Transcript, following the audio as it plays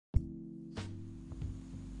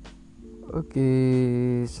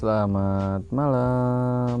Oke, selamat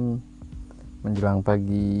malam menjelang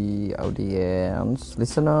pagi audiens,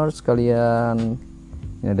 listeners kalian.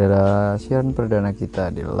 Ini adalah siaran perdana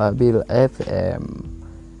kita di Labil FM.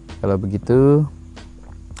 Kalau begitu,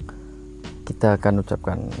 kita akan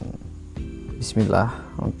ucapkan bismillah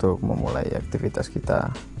untuk memulai aktivitas kita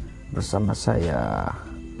bersama saya,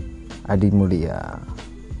 Adi Mulia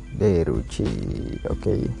Deruci.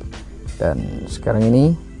 Oke. Dan sekarang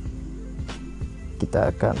ini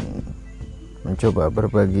kita akan mencoba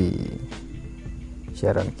berbagi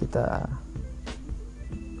siaran kita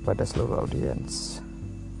kepada seluruh audiens.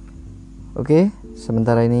 Oke,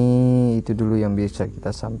 sementara ini itu dulu yang bisa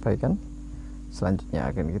kita sampaikan. Selanjutnya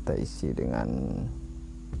akan kita isi dengan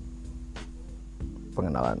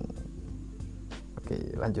pengenalan. Oke,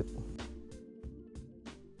 lanjut.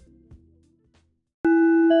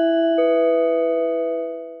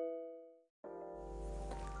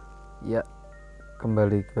 Ya,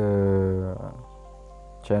 kembali ke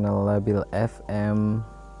channel Labil FM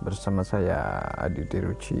bersama saya Adi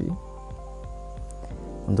Deruci.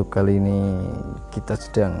 Untuk kali ini kita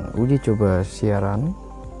sedang uji coba siaran,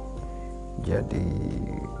 jadi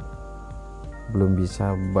belum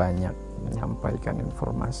bisa banyak menyampaikan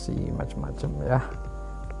informasi macam-macam ya.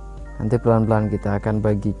 Nanti pelan-pelan kita akan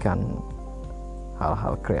bagikan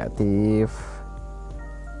hal-hal kreatif,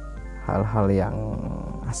 hal-hal yang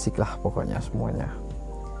asik lah pokoknya semuanya,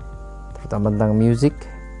 terutama tentang music,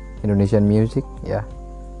 Indonesian music ya,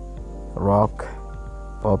 rock,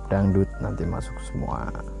 pop, dangdut nanti masuk semua.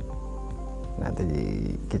 Nanti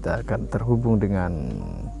kita akan terhubung dengan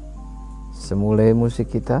semula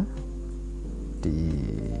musik kita di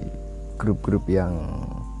grup-grup yang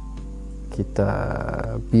kita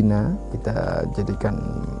bina, kita jadikan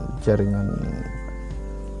jaringan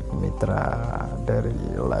mitra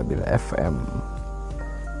dari Labil FM.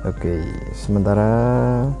 Oke, sementara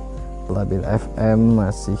Labil FM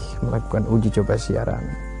masih melakukan uji coba siaran.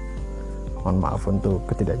 Mohon maaf untuk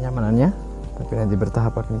ketidaknyamanannya, tapi nanti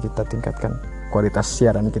bertahap akan kita tingkatkan kualitas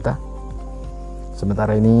siaran kita.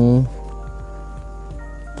 Sementara ini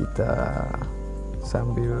kita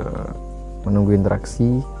sambil menunggu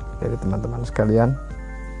interaksi dari teman-teman sekalian,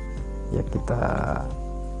 ya kita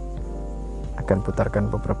akan putarkan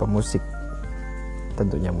beberapa musik,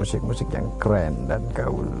 tentunya musik-musik yang keren dan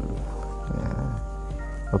gaul ya.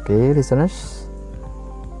 Oke, listeners,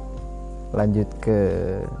 lanjut ke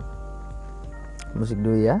musik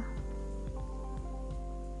dulu ya.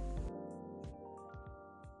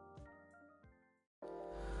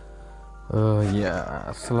 Ya,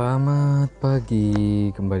 selamat pagi,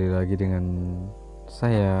 kembali lagi dengan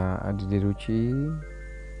saya Adi Deruci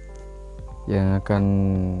yang akan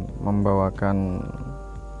membawakan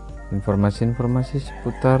informasi-informasi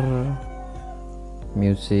seputar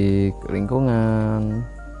musik, lingkungan,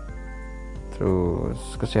 terus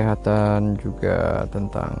kesehatan, juga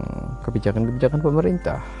tentang kebijakan-kebijakan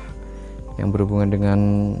pemerintah yang berhubungan dengan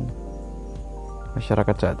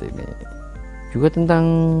masyarakat saat ini, juga tentang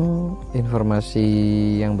informasi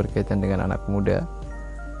yang berkaitan dengan anak muda,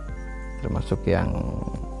 termasuk yang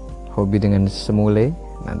hobi dengan semule.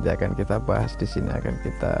 Nanti akan kita bahas di sini, akan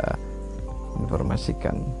kita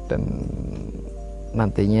informasikan, dan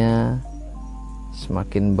nantinya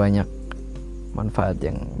semakin banyak manfaat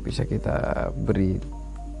yang bisa kita beri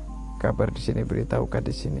kabar di sini, beritahukan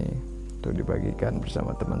di sini untuk dibagikan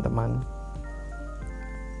bersama teman-teman.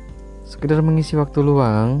 Sekedar mengisi waktu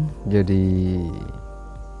luang, jadi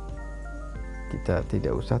kita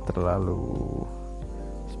tidak usah terlalu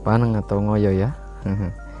sepaneng atau ngoyo ya.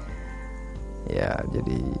 Ya,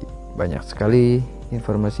 jadi banyak sekali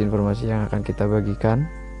informasi-informasi yang akan kita bagikan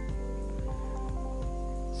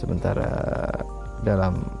sementara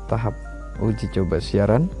dalam tahap uji coba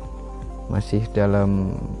siaran, masih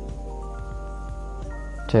dalam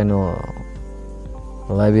channel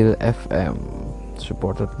Labil FM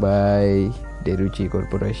supported by Deruci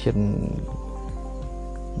Corporation,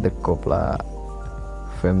 The Kopla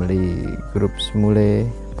Family Group Semule,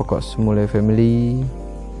 Pokok Semule Family,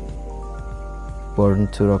 Born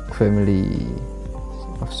to Rock Family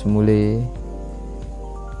of Semule,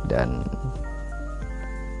 dan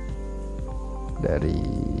dari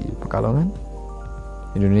Pekalongan,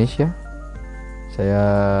 Indonesia. Saya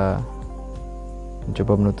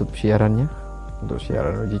mencoba menutup siarannya untuk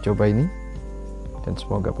siaran uji coba ini, dan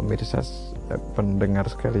semoga pemirsa, pendengar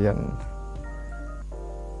sekalian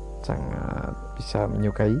sangat bisa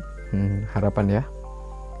menyukai. Harapan ya.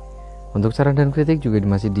 Untuk saran dan kritik juga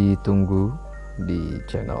masih ditunggu di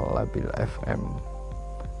channel Labil FM.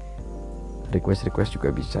 Request juga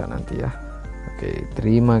bisa nanti ya. Oke,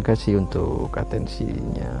 terima kasih untuk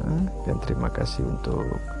atensinya dan terima kasih untuk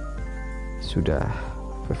sudah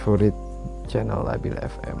favorit channel Labil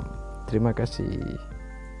FM. Terima kasih.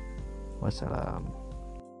 Wassalam.